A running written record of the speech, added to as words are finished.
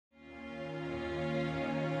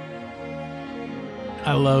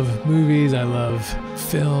I love movies, I love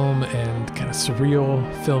film and kind of surreal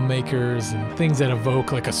filmmakers and things that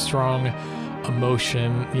evoke like a strong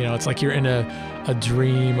emotion. You know, it's like you're in a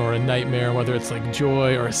dream or a nightmare, whether it's like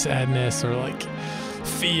joy or sadness or like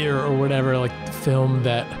fear or whatever, like film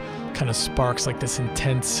that kind of sparks like this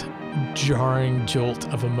intense, jarring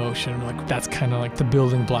jolt of emotion. Like that's kind of like the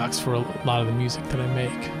building blocks for a lot of the music that I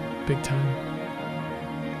make, big time.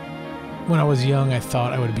 When I was young, I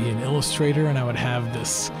thought I would be an illustrator and I would have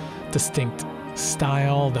this distinct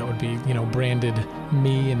style that would be, you know, branded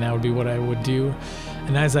me, and that would be what I would do.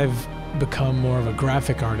 And as I've become more of a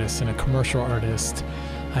graphic artist and a commercial artist,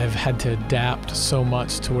 I've had to adapt so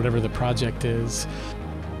much to whatever the project is.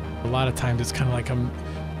 A lot of times it's kind of like I'm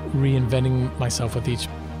reinventing myself with each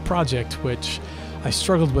project, which I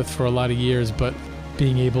struggled with for a lot of years, but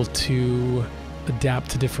being able to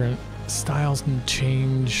adapt to different styles and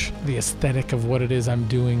change the aesthetic of what it is I'm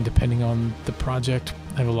doing depending on the project,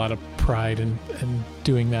 I have a lot of pride in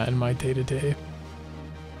doing that in my day-to-day.